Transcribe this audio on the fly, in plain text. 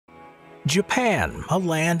Japan, a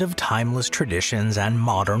land of timeless traditions and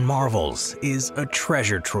modern marvels, is a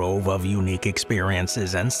treasure trove of unique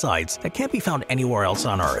experiences and sights that can't be found anywhere else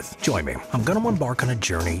on Earth. Join me. I'm going to embark on a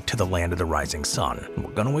journey to the land of the rising sun.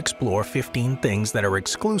 We're going to explore 15 things that are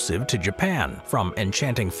exclusive to Japan. From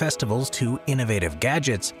enchanting festivals to innovative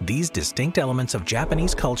gadgets, these distinct elements of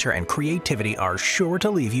Japanese culture and creativity are sure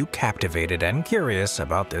to leave you captivated and curious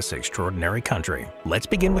about this extraordinary country. Let's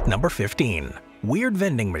begin with number 15. Weird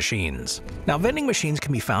vending machines. Now, vending machines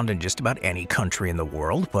can be found in just about any country in the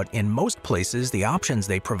world, but in most places, the options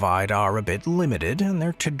they provide are a bit limited and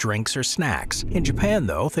they're to drinks or snacks. In Japan,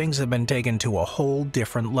 though, things have been taken to a whole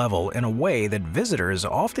different level in a way that visitors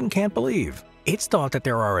often can't believe. It's thought that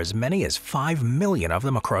there are as many as 5 million of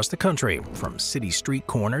them across the country, from city street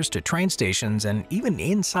corners to train stations and even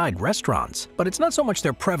inside restaurants. But it's not so much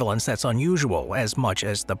their prevalence that's unusual as much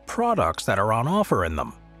as the products that are on offer in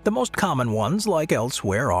them. The most common ones, like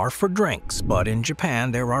elsewhere, are for drinks, but in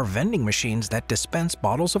Japan there are vending machines that dispense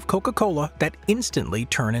bottles of Coca-Cola that instantly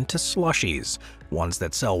turn into slushies, ones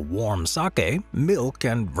that sell warm sake, milk,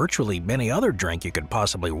 and virtually any other drink you could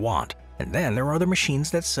possibly want. And then there are the machines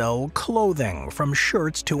that sell clothing, from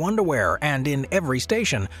shirts to underwear, and in every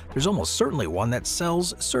station, there's almost certainly one that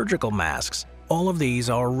sells surgical masks. All of these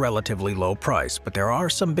are relatively low price, but there are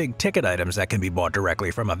some big ticket items that can be bought directly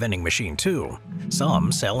from a vending machine too.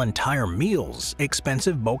 Some sell entire meals,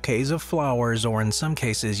 expensive bouquets of flowers, or in some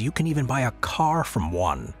cases you can even buy a car from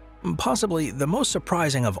one. Possibly the most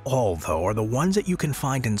surprising of all, though, are the ones that you can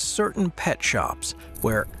find in certain pet shops,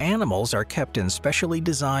 where animals are kept in specially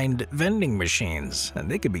designed vending machines, and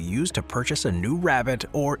they could be used to purchase a new rabbit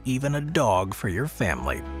or even a dog for your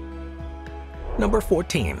family. Number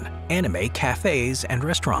 14. Anime cafes and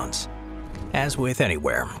restaurants. As with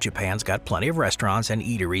anywhere, Japan's got plenty of restaurants and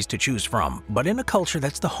eateries to choose from, but in a culture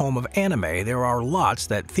that's the home of anime, there are lots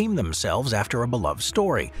that theme themselves after a beloved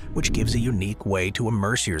story, which gives a unique way to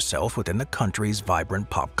immerse yourself within the country's vibrant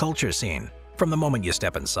pop culture scene. From the moment you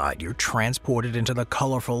step inside, you're transported into the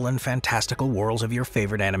colorful and fantastical worlds of your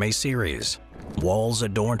favorite anime series. Walls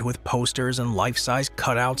adorned with posters and life-size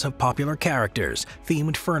cutouts of popular characters,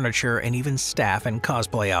 themed furniture, and even staff and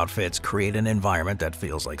cosplay outfits create an environment that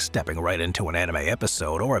feels like stepping right into an anime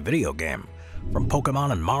episode or a video game. From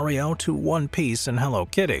Pokemon and Mario to One Piece and Hello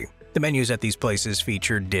Kitty. The menus at these places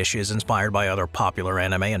feature dishes inspired by other popular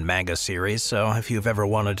anime and manga series, so if you've ever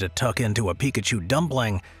wanted to tuck into a Pikachu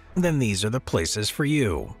dumpling, then these are the places for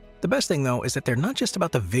you. The best thing, though, is that they're not just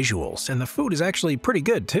about the visuals, and the food is actually pretty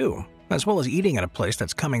good too. As well as eating at a place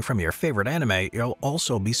that's coming from your favorite anime, you'll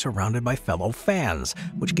also be surrounded by fellow fans,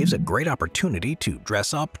 which gives a great opportunity to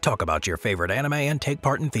dress up, talk about your favorite anime, and take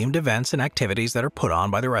part in themed events and activities that are put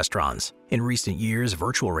on by the restaurants. In recent years,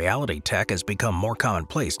 virtual reality tech has become more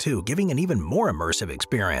commonplace too, giving an even more immersive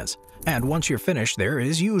experience. And once you're finished, there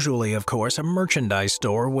is usually, of course, a merchandise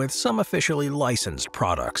store with some officially licensed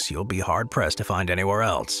products you'll be hard-pressed to find anywhere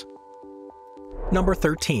else. Number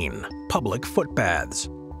 13. Public footbaths.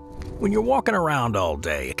 When you're walking around all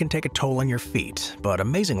day, it can take a toll on your feet, but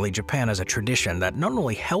amazingly, Japan has a tradition that not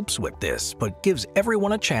only helps with this, but gives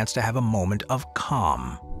everyone a chance to have a moment of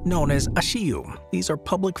calm. Known as ashiyu, these are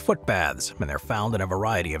public footbaths, and they're found in a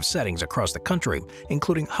variety of settings across the country,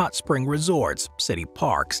 including hot spring resorts, city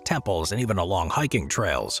parks, temples, and even along hiking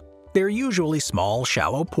trails. They're usually small,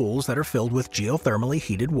 shallow pools that are filled with geothermally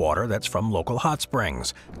heated water that's from local hot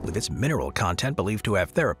springs, with its mineral content believed to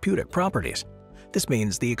have therapeutic properties. This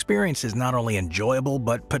means the experience is not only enjoyable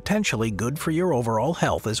but potentially good for your overall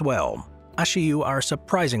health as well. Ashiyu are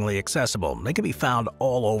surprisingly accessible. They can be found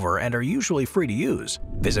all over and are usually free to use.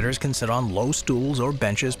 Visitors can sit on low stools or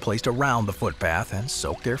benches placed around the footpath and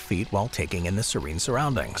soak their feet while taking in the serene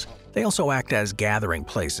surroundings. They also act as gathering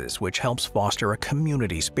places, which helps foster a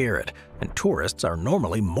community spirit, and tourists are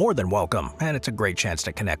normally more than welcome, and it's a great chance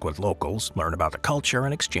to connect with locals, learn about the culture,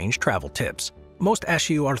 and exchange travel tips. Most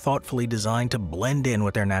ashiyu are thoughtfully designed to blend in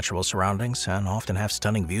with their natural surroundings and often have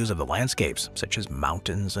stunning views of the landscapes, such as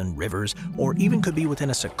mountains and rivers, or even could be within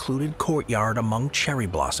a secluded courtyard among cherry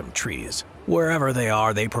blossom trees. Wherever they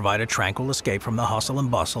are, they provide a tranquil escape from the hustle and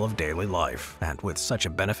bustle of daily life, and with such a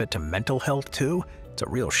benefit to mental health too, it's a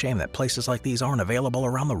real shame that places like these aren't available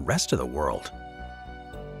around the rest of the world.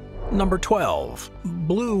 Number 12.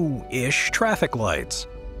 Blue-ish traffic lights.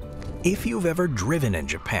 If you've ever driven in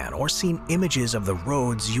Japan or seen images of the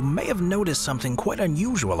roads, you may have noticed something quite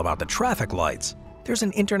unusual about the traffic lights. There's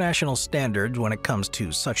an international standard when it comes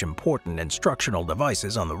to such important instructional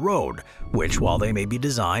devices on the road, which, while they may be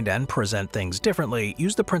designed and present things differently,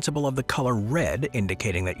 use the principle of the color red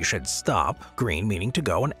indicating that you should stop, green meaning to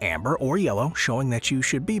go, and amber or yellow showing that you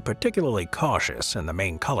should be particularly cautious and the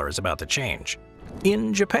main color is about to change.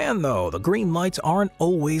 In Japan, though, the green lights aren't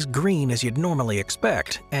always green as you'd normally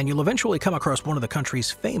expect, and you'll eventually come across one of the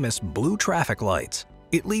country's famous blue traffic lights.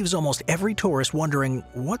 It leaves almost every tourist wondering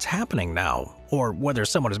what's happening now, or whether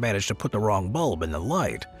someone has managed to put the wrong bulb in the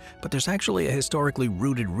light. But there's actually a historically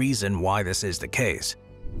rooted reason why this is the case.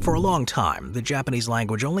 For a long time, the Japanese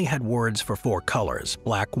language only had words for 4 colors: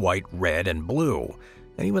 black, white, red, and blue.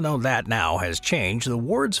 And even though that now has changed, the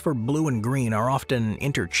words for blue and green are often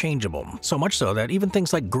interchangeable, so much so that even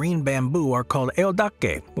things like green bamboo are called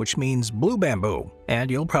eodake, which means blue bamboo.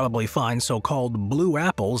 And you'll probably find so-called blue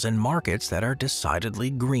apples in markets that are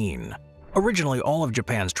decidedly green. Originally, all of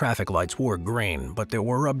Japan's traffic lights were green, but there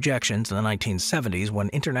were objections in the 1970s when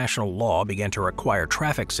international law began to require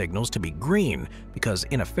traffic signals to be green, because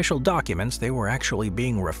in official documents they were actually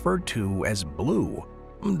being referred to as blue.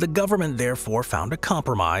 The government therefore found a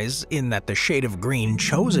compromise in that the shade of green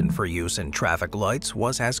chosen for use in traffic lights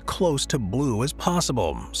was as close to blue as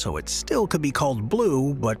possible, so it still could be called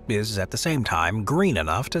blue, but is at the same time green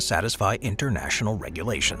enough to satisfy international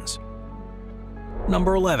regulations.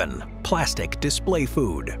 Number 11. Plastic display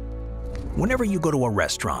food. Whenever you go to a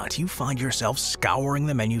restaurant, you find yourself scouring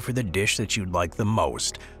the menu for the dish that you'd like the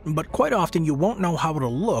most. But quite often you won't know how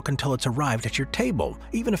it'll look until it's arrived at your table,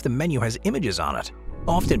 even if the menu has images on it.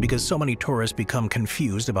 Often because so many tourists become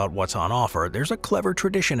confused about what's on offer, there's a clever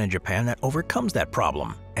tradition in Japan that overcomes that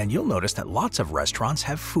problem. And you'll notice that lots of restaurants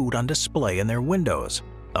have food on display in their windows.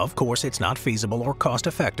 Of course, it's not feasible or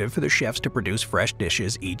cost-effective for the chefs to produce fresh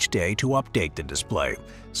dishes each day to update the display,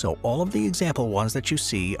 so all of the example ones that you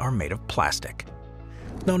see are made of plastic.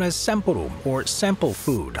 Known as sampuru, or sample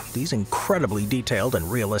food, these incredibly detailed and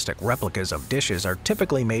realistic replicas of dishes are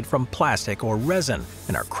typically made from plastic or resin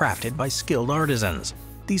and are crafted by skilled artisans.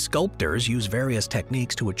 These sculptors use various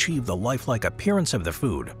techniques to achieve the lifelike appearance of the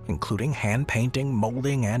food, including hand painting,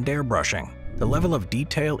 molding, and airbrushing. The level of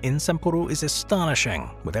detail in sampuru is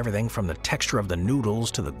astonishing, with everything from the texture of the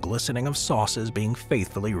noodles to the glistening of sauces being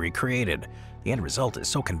faithfully recreated. The end result is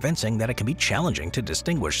so convincing that it can be challenging to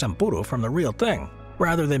distinguish sampuru from the real thing.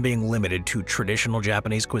 Rather than being limited to traditional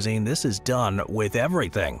Japanese cuisine, this is done with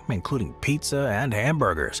everything, including pizza and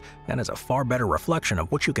hamburgers, and is a far better reflection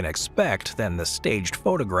of what you can expect than the staged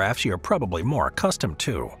photographs you're probably more accustomed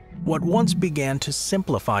to. What once began to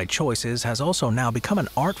simplify choices has also now become an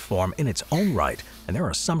art form in its own right, and there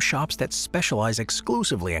are some shops that specialize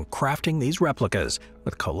exclusively in crafting these replicas,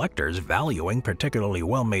 with collectors valuing particularly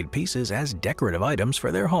well-made pieces as decorative items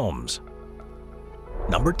for their homes.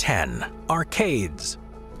 Number 10. Arcades.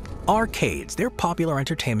 Arcades, they're popular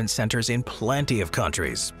entertainment centers in plenty of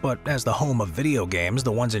countries, but as the home of video games,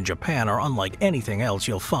 the ones in Japan are unlike anything else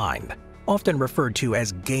you'll find. Often referred to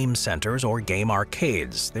as game centers or game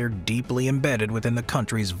arcades, they're deeply embedded within the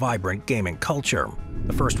country's vibrant gaming culture.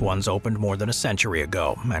 The first ones opened more than a century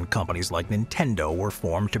ago, and companies like Nintendo were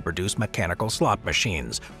formed to produce mechanical slot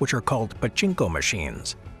machines, which are called pachinko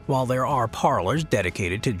machines. While there are parlors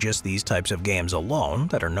dedicated to just these types of games alone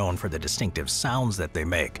that are known for the distinctive sounds that they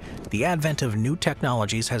make, the advent of new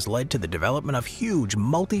technologies has led to the development of huge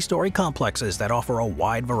multi-story complexes that offer a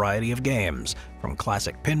wide variety of games, from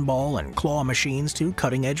classic pinball and claw machines to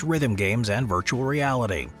cutting-edge rhythm games and virtual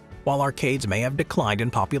reality. While arcades may have declined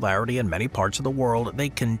in popularity in many parts of the world, they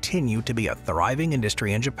continue to be a thriving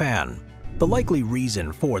industry in Japan. The likely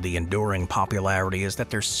reason for the enduring popularity is that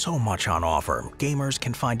there's so much on offer. Gamers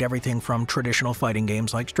can find everything from traditional fighting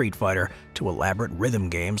games like Street Fighter to elaborate rhythm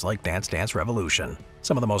games like Dance Dance Revolution.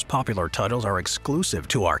 Some of the most popular titles are exclusive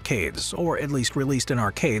to arcades, or at least released in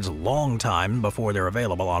arcades long time before they're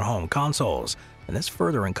available on home consoles, and this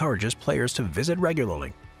further encourages players to visit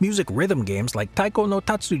regularly. Music rhythm games like Taiko no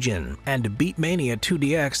Tatsujin and Beatmania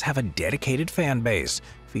 2DX have a dedicated fan base,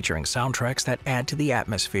 featuring soundtracks that add to the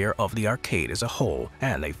atmosphere of the arcade as a whole,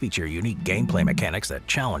 and they feature unique gameplay mechanics that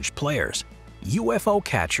challenge players. UFO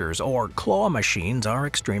catchers or claw machines are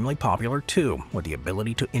extremely popular too, with the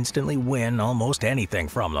ability to instantly win almost anything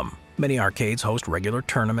from them. Many arcades host regular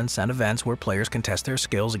tournaments and events where players can test their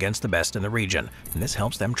skills against the best in the region, and this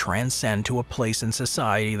helps them transcend to a place in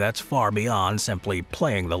society that's far beyond simply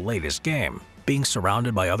playing the latest game. Being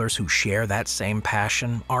surrounded by others who share that same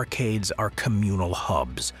passion, arcades are communal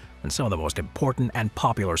hubs, and some of the most important and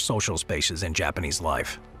popular social spaces in Japanese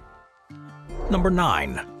life. Number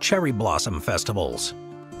 9. Cherry Blossom Festivals.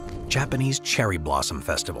 Japanese cherry blossom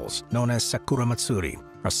festivals, known as Sakura Matsuri,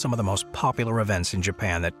 are some of the most popular events in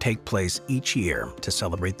Japan that take place each year to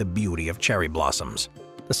celebrate the beauty of cherry blossoms.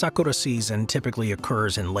 The sakura season typically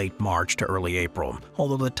occurs in late March to early April,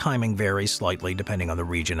 although the timing varies slightly depending on the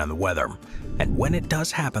region and the weather. And when it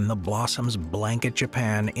does happen, the blossoms blanket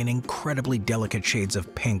Japan in incredibly delicate shades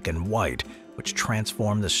of pink and white, which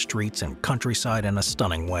transform the streets and countryside in a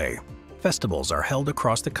stunning way. Festivals are held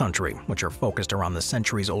across the country, which are focused around the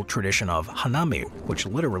centuries-old tradition of hanami, which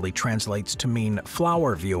literally translates to mean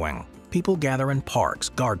flower viewing. People gather in parks,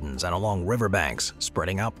 gardens, and along riverbanks,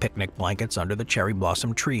 spreading out picnic blankets under the cherry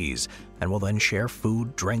blossom trees, and will then share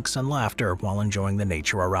food, drinks, and laughter while enjoying the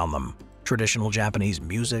nature around them. Traditional Japanese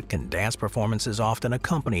music and dance performances often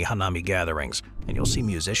accompany hanami gatherings, and you'll see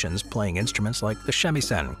musicians playing instruments like the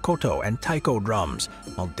shamisen, koto, and taiko drums,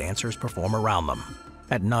 while dancers perform around them.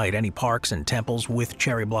 At night, any parks and temples with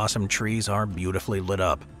cherry blossom trees are beautifully lit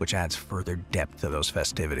up, which adds further depth to those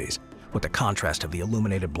festivities, with the contrast of the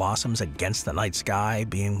illuminated blossoms against the night sky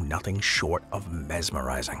being nothing short of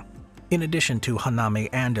mesmerizing. In addition to hanami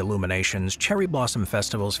and illuminations, cherry blossom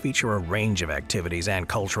festivals feature a range of activities and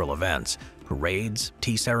cultural events. Parades,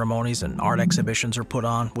 tea ceremonies, and art exhibitions are put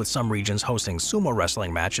on, with some regions hosting sumo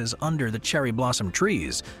wrestling matches under the cherry blossom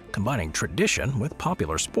trees, combining tradition with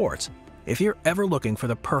popular sports. If you're ever looking for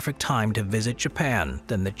the perfect time to visit Japan,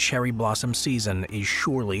 then the cherry blossom season is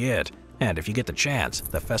surely it. And if you get the chance,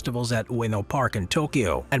 the festivals at Ueno Park in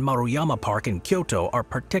Tokyo and Maruyama Park in Kyoto are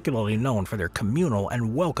particularly known for their communal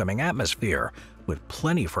and welcoming atmosphere, with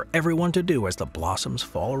plenty for everyone to do as the blossoms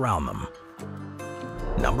fall around them.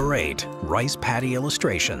 Number 8. Rice Paddy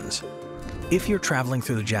Illustrations. If you're traveling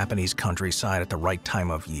through the Japanese countryside at the right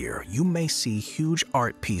time of year, you may see huge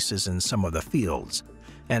art pieces in some of the fields.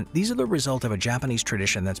 And these are the result of a Japanese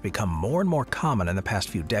tradition that's become more and more common in the past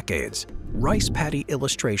few decades. Rice paddy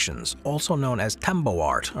illustrations, also known as tambo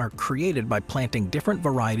art, are created by planting different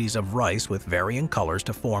varieties of rice with varying colors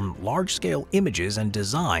to form large-scale images and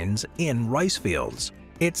designs in rice fields.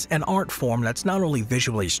 It's an art form that's not only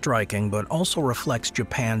visually striking, but also reflects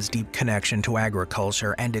Japan's deep connection to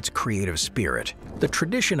agriculture and its creative spirit. The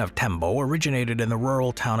tradition of tambo originated in the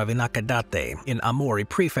rural town of Inakadate in Amori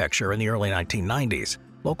Prefecture in the early 1990s.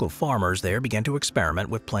 Local farmers there began to experiment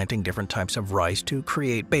with planting different types of rice to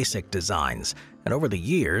create basic designs, and over the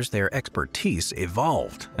years their expertise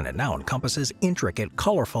evolved, and it now encompasses intricate,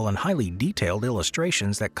 colorful, and highly detailed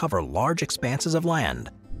illustrations that cover large expanses of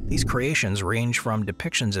land. These creations range from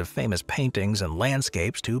depictions of famous paintings and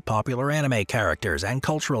landscapes to popular anime characters and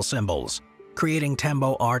cultural symbols. Creating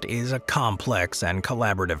tambo art is a complex and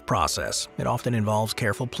collaborative process. It often involves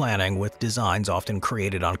careful planning, with designs often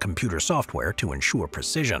created on computer software to ensure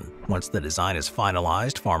precision. Once the design is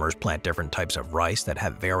finalized, farmers plant different types of rice that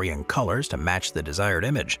have varying colors to match the desired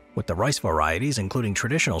image, with the rice varieties including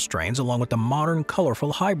traditional strains along with the modern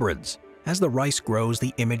colorful hybrids. As the rice grows,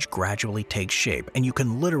 the image gradually takes shape, and you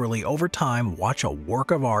can literally, over time, watch a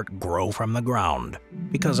work of art grow from the ground.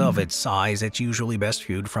 Because of its size, it's usually best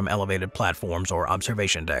viewed from elevated platforms or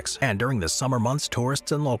observation decks, and during the summer months,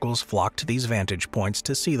 tourists and locals flock to these vantage points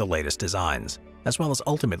to see the latest designs. As well as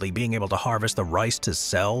ultimately being able to harvest the rice to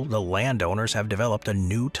sell, the landowners have developed a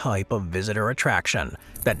new type of visitor attraction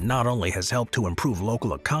that not only has helped to improve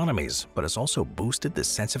local economies, but has also boosted the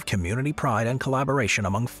sense of community pride and collaboration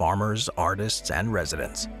among farmers, artists, and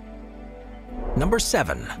residents. Number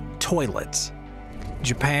 7. Toilets.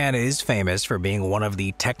 Japan is famous for being one of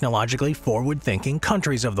the technologically forward-thinking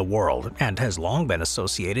countries of the world, and has long been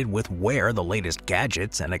associated with where the latest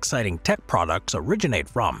gadgets and exciting tech products originate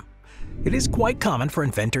from. It is quite common for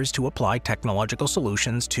inventors to apply technological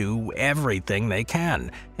solutions to everything they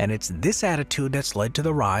can, and it's this attitude that's led to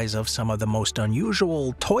the rise of some of the most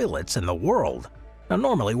unusual toilets in the world. Now,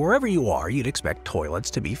 normally, wherever you are, you'd expect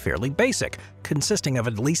toilets to be fairly basic, consisting of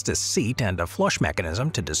at least a seat and a flush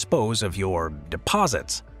mechanism to dispose of your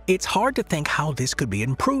deposits. It's hard to think how this could be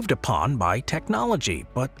improved upon by technology,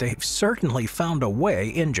 but they've certainly found a way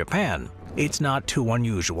in Japan. It's not too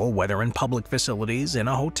unusual, whether in public facilities, in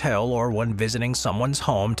a hotel, or when visiting someone's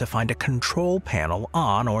home, to find a control panel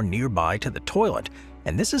on or nearby to the toilet,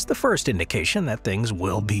 and this is the first indication that things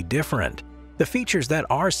will be different. The features that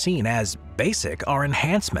are seen as basic are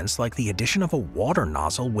enhancements like the addition of a water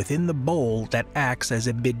nozzle within the bowl that acts as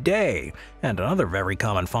a bidet, and another very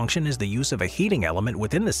common function is the use of a heating element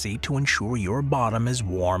within the seat to ensure your bottom is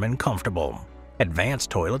warm and comfortable. Advanced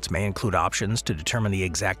toilets may include options to determine the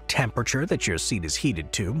exact temperature that your seat is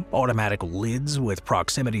heated to, automatic lids with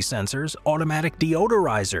proximity sensors, automatic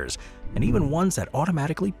deodorizers, and even ones that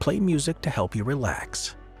automatically play music to help you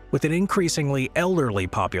relax. With an increasingly elderly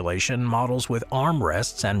population, models with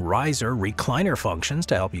armrests and riser recliner functions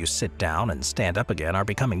to help you sit down and stand up again are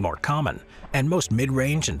becoming more common, and most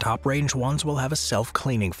mid-range and top-range ones will have a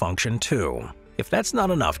self-cleaning function too. If that's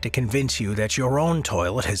not enough to convince you that your own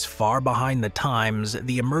toilet is far behind the times,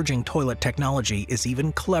 the emerging toilet technology is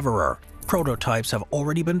even cleverer. Prototypes have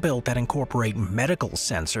already been built that incorporate medical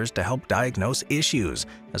sensors to help diagnose issues,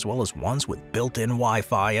 as well as ones with built-in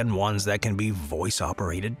Wi-Fi and ones that can be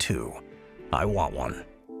voice-operated too. I want one.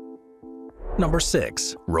 Number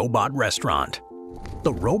 6. Robot Restaurant.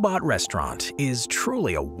 The Robot Restaurant is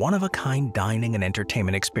truly a one-of-a-kind dining and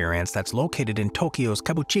entertainment experience that's located in Tokyo's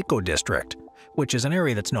Kabukicho district, which is an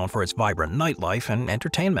area that's known for its vibrant nightlife and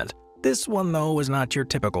entertainment. This one, though, is not your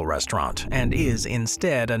typical restaurant, and is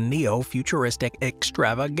instead a neo-futuristic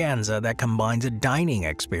extravaganza that combines a dining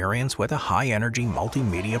experience with a high-energy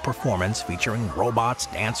multimedia performance featuring robots,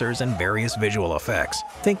 dancers, and various visual effects.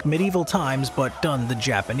 Think medieval times, but done the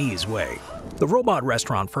Japanese way. The Robot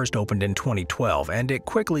Restaurant first opened in 2012, and it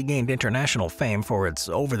quickly gained international fame for its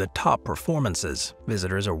over-the-top performances.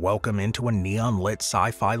 Visitors are welcomed into a neon-lit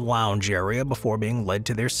sci-fi lounge area before being led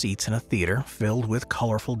to their seats in a theater filled with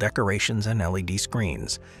colorful decorations and LED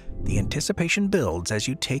screens. The anticipation builds as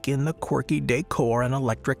you take in the quirky decor and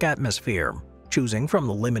electric atmosphere. Choosing from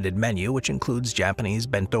the limited menu, which includes Japanese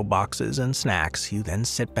bento boxes and snacks, you then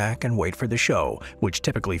sit back and wait for the show, which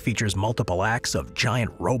typically features multiple acts of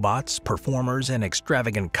giant robots, performers in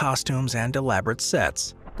extravagant costumes, and elaborate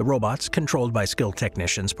sets. The robots, controlled by skilled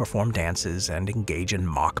technicians, perform dances and engage in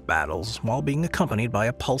mock battles, while being accompanied by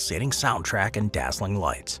a pulsating soundtrack and dazzling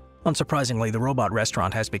lights. Unsurprisingly, the Robot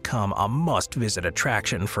Restaurant has become a must-visit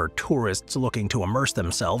attraction for tourists looking to immerse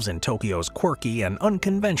themselves in Tokyo's quirky and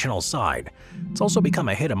unconventional side. It's also become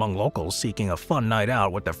a hit among locals seeking a fun night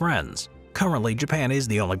out with their friends. Currently, Japan is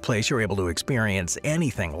the only place you're able to experience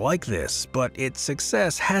anything like this, but its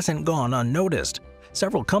success hasn't gone unnoticed.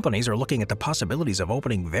 Several companies are looking at the possibilities of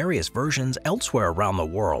opening various versions elsewhere around the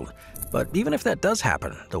world. But even if that does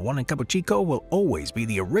happen, the one in Kabukicho will always be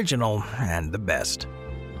the original and the best.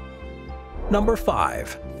 Number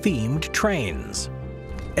 5. Themed Trains.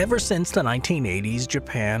 Ever since the 1980s,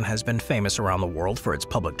 Japan has been famous around the world for its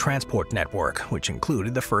public transport network, which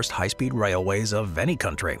included the first high-speed railways of any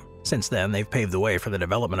country. Since then, they've paved the way for the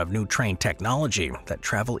development of new train technology that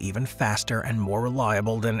travel even faster and more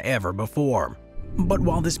reliable than ever before. But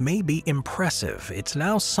while this may be impressive, it's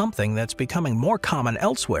now something that's becoming more common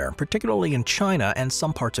elsewhere, particularly in China and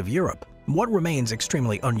some parts of Europe. What remains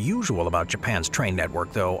extremely unusual about Japan's train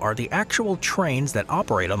network, though, are the actual trains that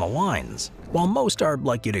operate on the lines. While most are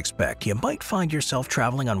like you'd expect, you might find yourself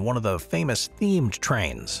traveling on one of the famous themed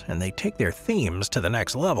trains, and they take their themes to the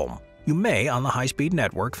next level. You may, on the high-speed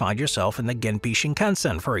network, find yourself in the Genpi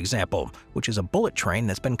Shinkansen, for example, which is a bullet train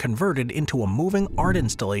that's been converted into a moving art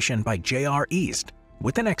installation by JR East.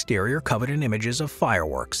 With an exterior covered in images of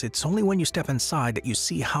fireworks, it's only when you step inside that you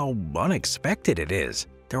see how unexpected it is.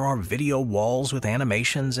 There are video walls with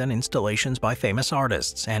animations and installations by famous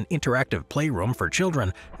artists, an interactive playroom for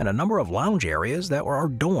children, and a number of lounge areas that are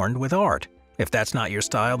adorned with art. If that's not your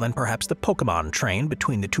style, then perhaps the Pokemon train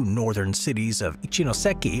between the two northern cities of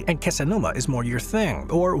Ichinoseki and Kesennuma is more your thing,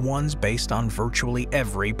 or ones based on virtually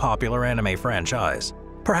every popular anime franchise.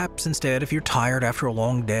 Perhaps instead, if you're tired after a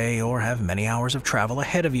long day or have many hours of travel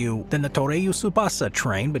ahead of you, then the Toreyu Tsubasa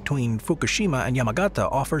train between Fukushima and Yamagata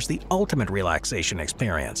offers the ultimate relaxation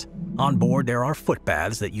experience. On board, there are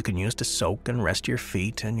footbaths that you can use to soak and rest your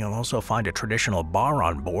feet, and you'll also find a traditional bar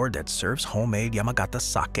on board that serves homemade Yamagata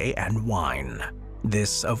sake and wine.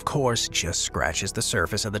 This, of course, just scratches the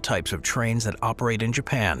surface of the types of trains that operate in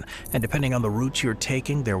Japan, and depending on the routes you're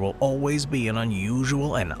taking, there will always be an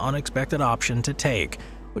unusual and unexpected option to take,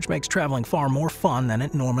 which makes traveling far more fun than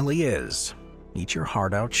it normally is. Eat your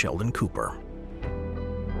heart out, Sheldon Cooper.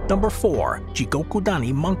 Number 4.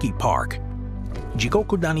 Jigokudani Monkey Park.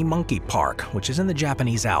 Jigokudani Monkey Park, which is in the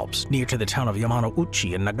Japanese Alps, near to the town of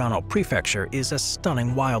Yamanouchi in Nagano Prefecture, is a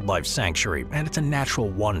stunning wildlife sanctuary, and it's a natural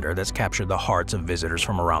wonder that's captured the hearts of visitors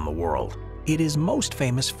from around the world. It is most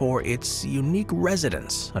famous for its unique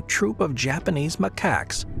residents, a troupe of Japanese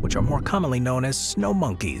macaques, which are more commonly known as snow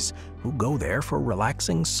monkeys, who go there for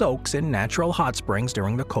relaxing soaks in natural hot springs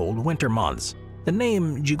during the cold winter months. The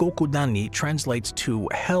name Jigokudani translates to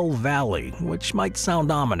Hell Valley, which might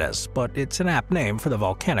sound ominous, but it's an apt name for the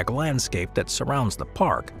volcanic landscape that surrounds the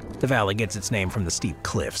park. The valley gets its name from the steep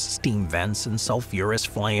cliffs, steam vents, and sulfurous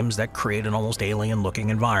flames that create an almost alien-looking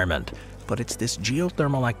environment. But it's this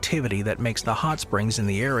geothermal activity that makes the hot springs in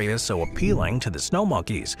the area so appealing to the snow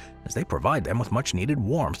monkeys, as they provide them with much-needed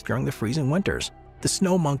warmth during the freezing winters. The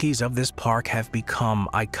snow monkeys of this park have become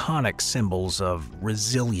iconic symbols of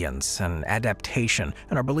resilience and adaptation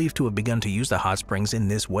and are believed to have begun to use the hot springs in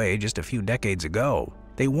this way just a few decades ago.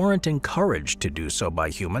 They weren't encouraged to do so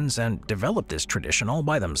by humans and developed this tradition all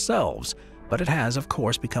by themselves, but it has, of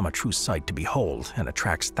course, become a true sight to behold and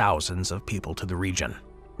attracts thousands of people to the region.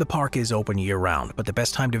 The park is open year-round, but the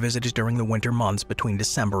best time to visit is during the winter months between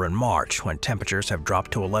December and March, when temperatures have dropped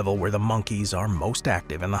to a level where the monkeys are most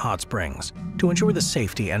active in the hot springs. To ensure the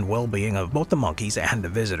safety and well-being of both the monkeys and the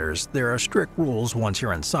visitors, there are strict rules once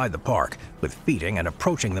you're inside the park, with feeding and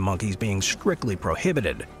approaching the monkeys being strictly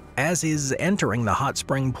prohibited, as is entering the hot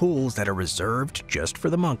spring pools that are reserved just for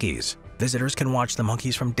the monkeys. Visitors can watch the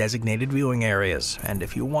monkeys from designated viewing areas, and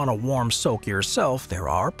if you want a warm soak yourself, there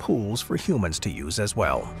are pools for humans to use as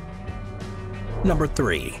well. Number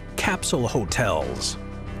 3. Capsule hotels.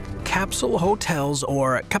 Capsule hotels,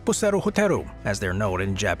 or kapuseru hoteru, as they're known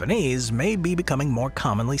in Japanese, may be becoming more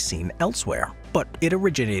commonly seen elsewhere, but it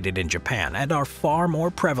originated in Japan and are far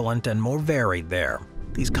more prevalent and more varied there.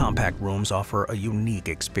 These compact rooms offer a unique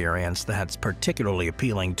experience that's particularly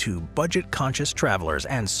appealing to budget-conscious travelers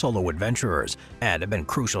and solo adventurers, and have been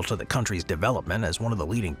crucial to the country's development as one of the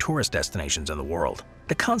leading tourist destinations in the world.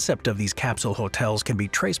 The concept of these capsule hotels can be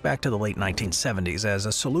traced back to the late 1970s as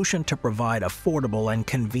a solution to provide affordable and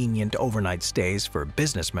convenient overnight stays for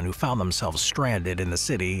businessmen who found themselves stranded in the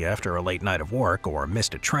city after a late night of work or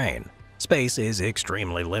missed a train. Space is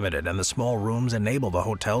extremely limited, and the small rooms enable the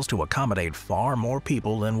hotels to accommodate far more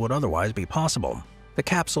people than would otherwise be possible. The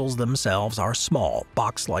capsules themselves are small,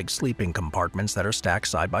 box-like sleeping compartments that are stacked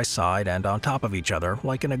side by side and on top of each other,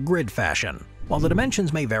 like in a grid fashion. While the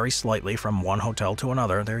dimensions may vary slightly from one hotel to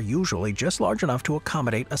another, they're usually just large enough to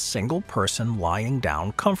accommodate a single person lying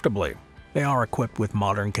down comfortably. They are equipped with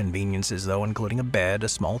modern conveniences though, including a bed, a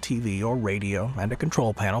small TV or radio, and a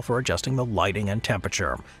control panel for adjusting the lighting and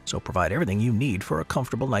temperature, so provide everything you need for a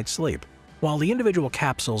comfortable night's sleep. While the individual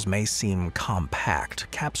capsules may seem compact,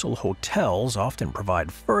 capsule hotels often provide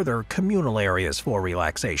further communal areas for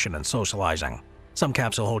relaxation and socializing. Some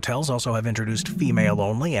capsule hotels also have introduced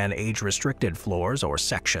female-only and age-restricted floors or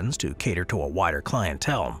sections to cater to a wider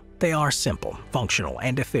clientele. They are simple, functional,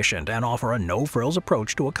 and efficient and offer a no-frills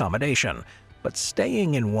approach to accommodation. But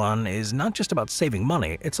staying in one is not just about saving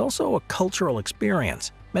money, it's also a cultural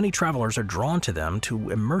experience. Many travelers are drawn to them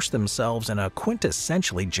to immerse themselves in a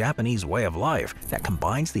quintessentially Japanese way of life that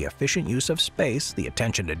combines the efficient use of space, the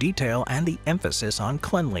attention to detail, and the emphasis on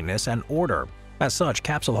cleanliness and order. As such,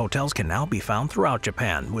 capsule hotels can now be found throughout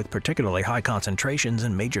Japan, with particularly high concentrations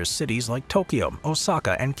in major cities like Tokyo,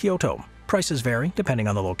 Osaka, and Kyoto. Prices vary depending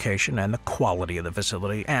on the location and the quality of the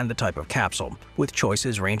facility and the type of capsule, with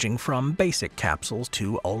choices ranging from basic capsules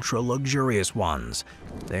to ultra-luxurious ones.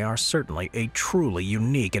 They are certainly a truly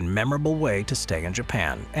unique and memorable way to stay in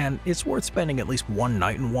Japan, and it's worth spending at least one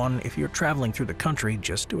night in one if you're traveling through the country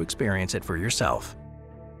just to experience it for yourself.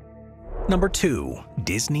 Number 2.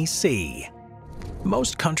 Disney Sea.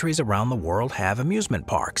 Most countries around the world have amusement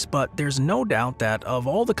parks, but there's no doubt that of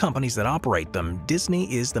all the companies that operate them,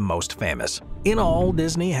 Disney is the most famous. In all,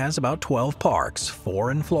 Disney has about 12 parks,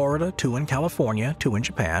 4 in Florida, 2 in California, 2 in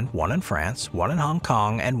Japan, 1 in France, 1 in Hong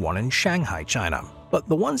Kong, and 1 in Shanghai, China. But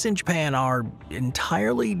the ones in Japan are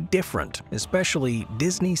entirely different, especially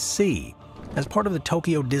Disney Sea. As part of the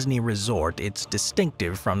Tokyo Disney Resort, it's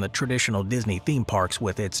distinctive from the traditional Disney theme parks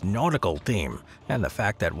with its nautical theme, and the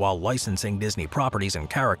fact that while licensing Disney properties and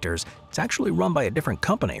characters, it's actually run by a different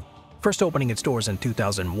company. First opening its doors in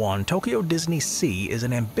 2001, Tokyo Disney Sea is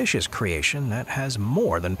an ambitious creation that has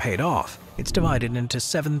more than paid off. It's divided into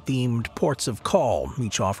 7 themed ports of call,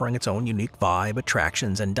 each offering its own unique vibe,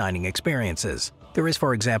 attractions, and dining experiences. There is,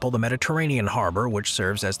 for example, the Mediterranean harbor, which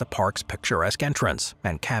serves as the park's picturesque entrance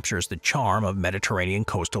and captures the charm of Mediterranean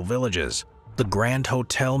coastal villages. The Grand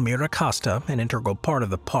Hotel Miracosta, an integral part of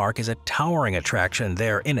the park, is a towering attraction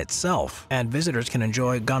there in itself, and visitors can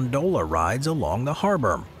enjoy gondola rides along the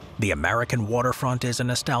harbor. The American waterfront is a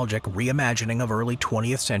nostalgic reimagining of early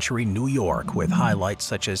 20th century New York, with highlights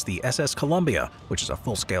such as the SS Columbia, which is a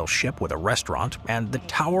full-scale ship with a restaurant, and the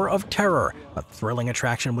Tower of Terror, a thrilling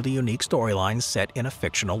attraction with a unique storyline set in a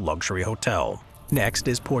fictional luxury hotel. Next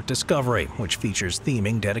is Port Discovery, which features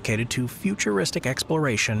theming dedicated to futuristic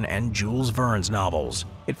exploration and Jules Verne's novels.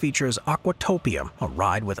 It features Aquatopia, a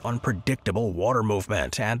ride with unpredictable water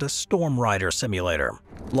movement, and a storm rider simulator.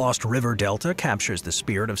 Lost River Delta captures the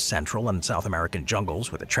spirit of Central and South American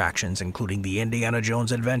jungles with attractions including the Indiana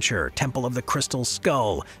Jones Adventure, Temple of the Crystal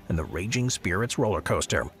Skull, and the Raging Spirits roller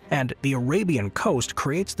coaster. And the Arabian coast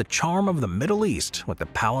creates the charm of the Middle East with the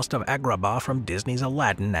Palace of Agrabah from Disney's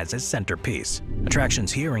Aladdin as its centerpiece.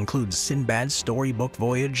 Attractions here include Sinbad's storybook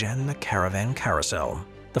voyage and the Caravan Carousel.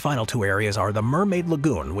 The final two areas are the Mermaid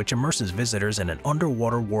Lagoon, which immerses visitors in an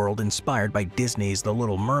underwater world inspired by Disney's The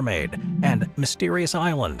Little Mermaid, and Mysterious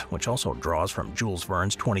Island, which also draws from Jules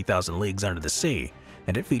Verne's 20,000 Leagues Under the Sea.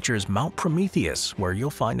 And it features Mount Prometheus, where you'll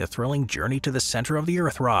find a thrilling Journey to the Center of the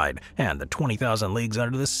Earth ride, and the 20,000 Leagues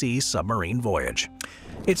Under the Sea submarine voyage.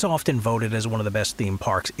 It's often voted as one of the best theme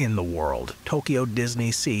parks in the world. Tokyo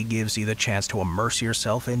Disney Sea gives you the chance to immerse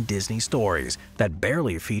yourself in Disney stories that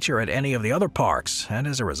barely feature at any of the other parks, and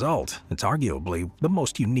as a result, it's arguably the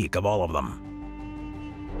most unique of all of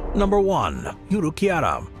them. Number 1.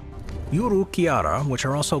 Yurukiara. Yurukiara, which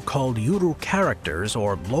are also called Yuru characters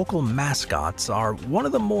or local mascots, are one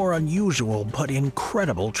of the more unusual but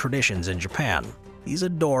incredible traditions in Japan. These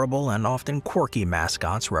adorable and often quirky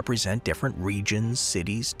mascots represent different regions,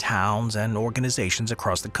 cities, towns, and organizations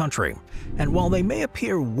across the country. And while they may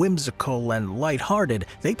appear whimsical and lighthearted,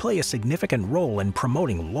 they play a significant role in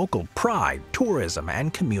promoting local pride, tourism,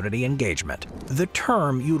 and community engagement. The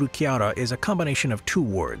term Yurukiara is a combination of two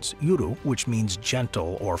words, Yuru, which means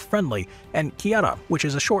gentle or friendly, and Kiara, which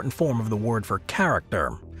is a shortened form of the word for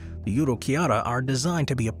character. The Yurukiara are designed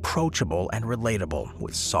to be approachable and relatable,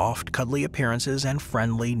 with soft, cuddly appearances and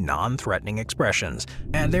friendly, non-threatening expressions,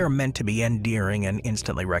 and they're meant to be endearing and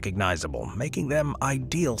instantly recognizable, making them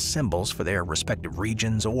ideal symbols for their respective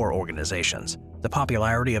regions or organizations. The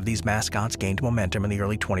popularity of these mascots gained momentum in the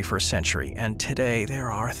early 21st century, and today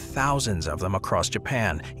there are thousands of them across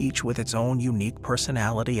Japan, each with its own unique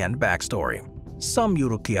personality and backstory. Some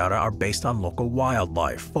Yurukiara are based on local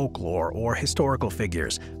wildlife, folklore, or historical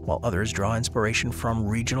figures, while others draw inspiration from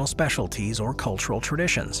regional specialties or cultural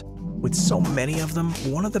traditions. With so many of them,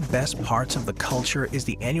 one of the best parts of the culture is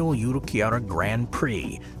the annual Yurukiara Grand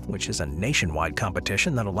Prix, which is a nationwide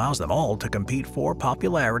competition that allows them all to compete for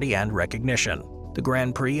popularity and recognition. The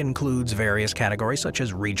Grand Prix includes various categories such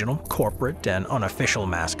as regional, corporate, and unofficial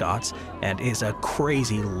mascots, and is a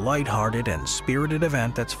crazy, lighthearted, and spirited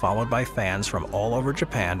event that's followed by fans from all over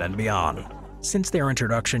Japan and beyond. Since their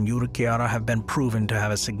introduction, Yurukiara have been proven to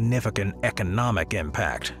have a significant economic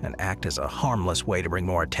impact and act as a harmless way to bring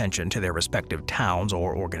more attention to their respective towns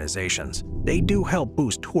or organizations. They do help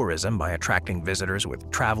boost tourism by attracting visitors,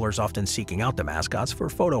 with travelers often seeking out the mascots for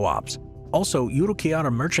photo ops. Also,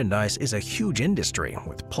 Yurukiara merchandise is a huge industry,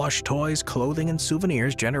 with plush toys, clothing, and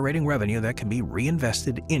souvenirs generating revenue that can be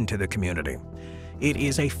reinvested into the community. It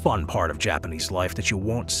is a fun part of Japanese life that you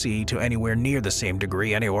won't see to anywhere near the same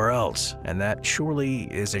degree anywhere else, and that surely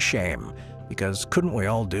is a shame, because couldn't we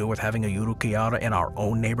all do with having a Yurukiara in our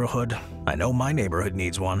own neighborhood? I know my neighborhood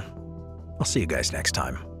needs one. I'll see you guys next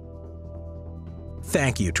time.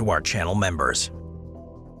 Thank you to our channel members.